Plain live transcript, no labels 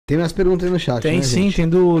Tem umas perguntas aí no chat, Tem né, sim, gente? tem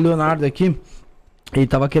do Leonardo aqui. Ele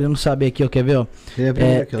tava querendo saber aqui, ó, quer ver, ó?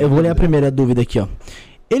 Aqui, ó, eu vou ler a primeira dúvida aqui, ó.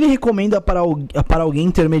 Ele recomenda para alguém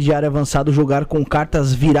intermediário avançado jogar com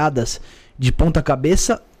cartas viradas de ponta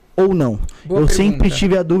cabeça ou não? Boa eu pergunta. sempre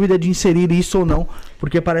tive a dúvida de inserir isso ou não,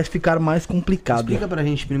 porque parece ficar mais complicado. Explica pra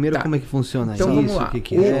gente primeiro como é que funciona então, isso. vamos lá. O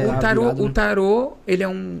que é. O tarô, ele é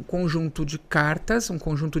um conjunto de cartas, um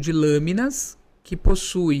conjunto de lâminas que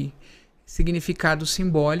possui significados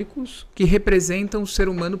simbólicos que representam o ser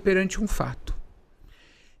humano perante um fato.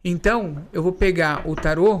 Então, eu vou pegar o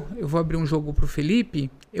tarô, eu vou abrir um jogo pro Felipe,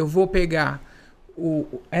 eu vou pegar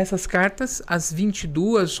essas cartas, as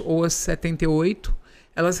 22 ou as 78,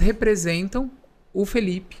 elas representam o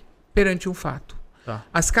Felipe perante um fato. Tá.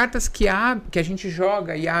 As cartas que a gente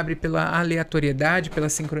joga e abre pela aleatoriedade, pela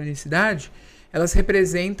sincronicidade, elas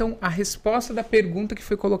representam a resposta da pergunta que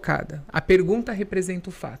foi colocada. A pergunta representa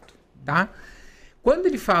o fato, tá? Quando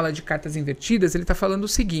ele fala de cartas invertidas, ele está falando o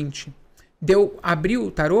seguinte: deu abrir o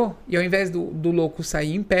tarô e ao invés do louco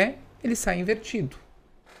sair em pé, ele sai invertido,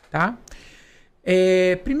 tá?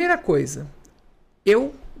 Primeira coisa,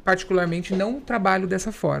 eu particularmente não trabalho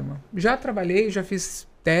dessa forma. Já trabalhei, já fiz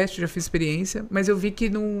teste, já fiz experiência, mas eu vi que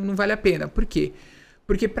não vale a pena. Por quê?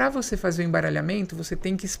 Porque para você fazer o embaralhamento, você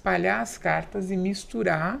tem que espalhar as cartas e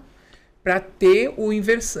misturar para ter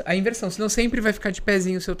a inversão. Senão sempre vai ficar de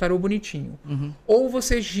pezinho o seu tarô bonitinho. Uhum. Ou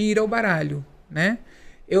você gira o baralho, né?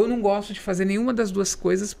 Eu não gosto de fazer nenhuma das duas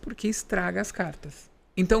coisas porque estraga as cartas.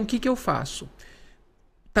 Então, o que eu faço?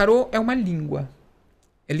 Tarô é uma língua.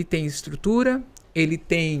 Ele tem estrutura, ele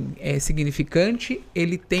tem significante,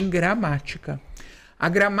 ele tem gramática. A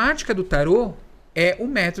gramática do tarô é o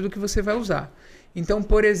método que você vai usar. Então,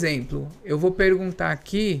 por exemplo, eu vou perguntar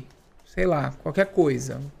aqui, sei lá, qualquer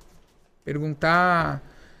coisa. Perguntar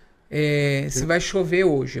se vai chover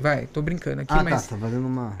hoje. Vai, tô brincando aqui, mas... tá fazendo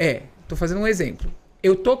uma... tô fazendo um exemplo.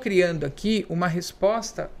 Eu tô criando aqui uma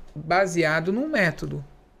resposta baseado num método,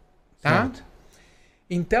 tá? Certo.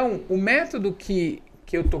 Então, o método que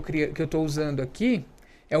eu tô usando aqui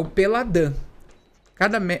é o Peladã.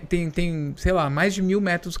 Tem, sei lá, mais de 1000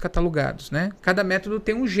 métodos catalogados, né? Cada método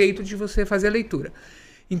tem um jeito de você fazer a leitura.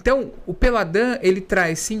 Então, o Peladã, ele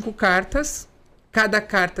traz 5 cartas, cada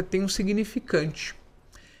carta tem um significante.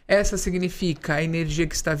 Essa significa a energia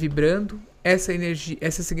que está vibrando,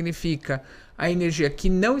 essa significa a energia que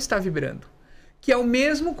não está vibrando, que é o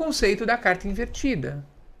mesmo conceito da carta invertida.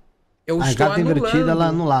 A carta invertida, ela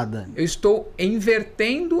anulada. Eu estou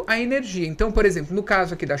invertendo a energia. Então, por exemplo, no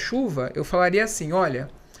caso aqui da chuva, eu falaria assim, olha,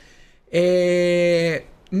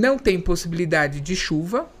 não tem possibilidade de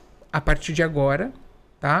chuva a partir de agora,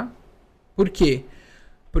 tá? Por quê?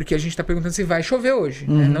 Porque a gente está perguntando se vai chover hoje,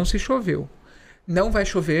 né? Não se choveu. Não vai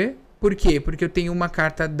chover, por quê? Porque eu tenho uma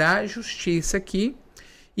carta da justiça aqui,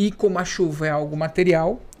 e como a chuva é algo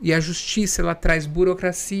material, e a justiça ela traz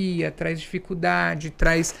burocracia, traz dificuldade,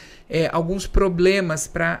 traz alguns problemas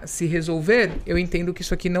para se resolver, eu entendo que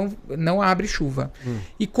isso aqui não abre chuva.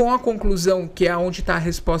 E com a conclusão, que é onde está a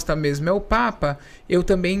resposta mesmo, é o Papa, eu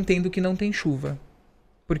também entendo que não tem chuva.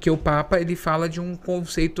 Porque o Papa, ele fala de um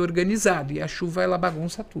conceito organizado, e a chuva, ela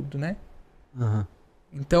bagunça tudo, né? Uhum.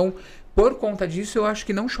 Então, por conta disso, eu acho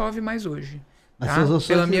que não chove mais hoje. Mas tá? você usou só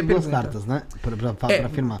Pela essas minha duas pergunta. cartas, né? Pra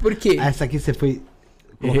afirmar. Por quê? Essa aqui você foi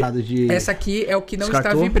colocado de... Essa aqui é o que não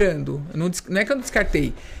Descartou? está vibrando. Não é que eu não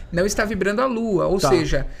descartei. Não está vibrando a lua. Ou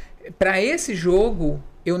seja, para esse jogo,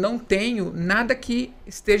 eu não tenho nada que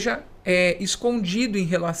esteja escondido em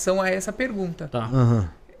relação a essa pergunta. Tá. Uhum.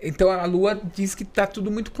 Então a lua diz que está tudo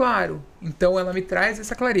muito claro. Então ela me traz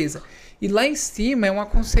essa clareza. E lá em cima é um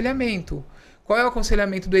aconselhamento. Qual é o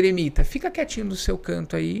aconselhamento do eremita? Fica quietinho no seu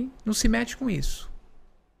canto aí, não se mete com isso.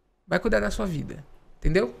 Vai cuidar da sua vida.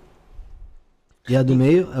 Entendeu? E a do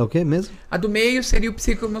meio é o quê mesmo? A do meio seria o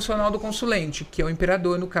psicoemocional do consulente, que é o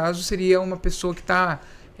imperador, no caso, seria uma pessoa que está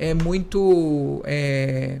muito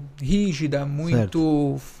rígida,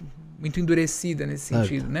 muito endurecida nesse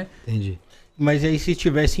sentido, né? Entendi. Mas aí se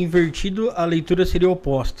tivesse invertido, a leitura seria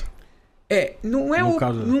oposta. Não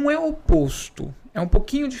é oposto. É um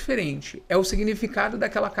pouquinho diferente. É o significado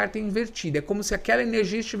daquela carta invertida. É como se aquela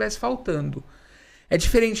energia estivesse faltando. É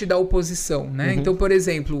diferente da oposição, né? Então, por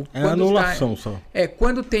exemplo... É anulação só.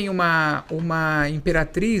 Quando tem uma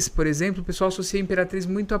imperatriz, por exemplo, o pessoal associa a imperatriz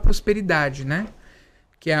muito à prosperidade, né?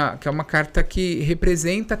 Que é uma carta que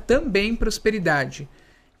representa também prosperidade.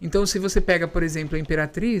 Então, se você pega, por exemplo, a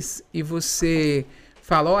imperatriz e você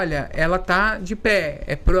fala, olha, ela tá de pé,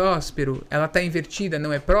 é próspero, ela tá invertida,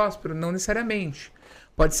 não é próspero? Não necessariamente.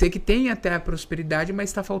 Pode ser que tenha até a prosperidade, mas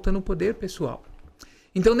está faltando o poder pessoal.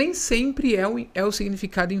 Então, nem sempre é o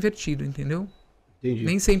significado invertido, entendeu? Entendi.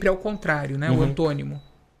 Nem sempre é o contrário, né? O antônimo.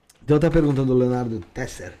 Tem outra pergunta do Leonardo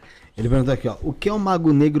Tesser. Ele perguntou aqui, ó. O que é um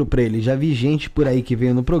mago negro pra ele? Já vi gente por aí que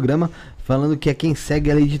veio no programa falando que é quem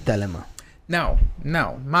segue a lei de Telemann.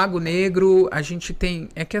 Não. Mago negro, a gente tem...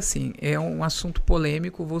 É que assim, é um assunto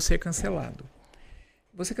polêmico, vou ser cancelado.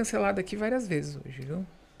 Vou ser cancelado aqui várias vezes hoje, viu?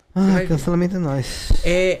 Ah, cancelamento é nóis.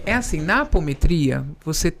 É assim, na apometria,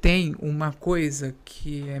 você tem uma coisa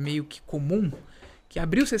que é meio que comum, que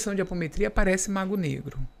abriu sessão de apometria aparece mago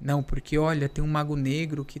negro. Não, porque olha, tem um mago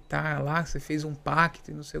negro que tá lá, você fez um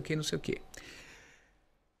pacto e não sei o que, não sei o que.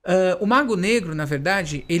 O mago negro, na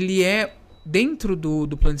verdade, ele é, dentro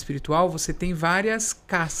do plano espiritual, você tem várias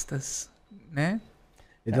castas, né?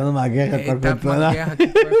 Ele tá numa guerra com a Tá numa guerra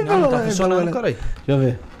aqui, Não tá funcionando, caralho. Deixa eu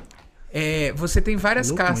ver. você tem várias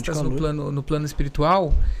Louco, castas muito no plano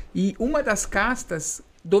espiritual e uma das castas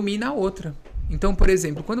domina a outra. Então, por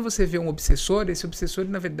exemplo, quando você vê um obsessor, esse obsessor,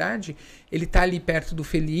 na verdade, ele tá ali perto do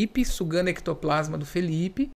Felipe, sugando ectoplasma do Felipe,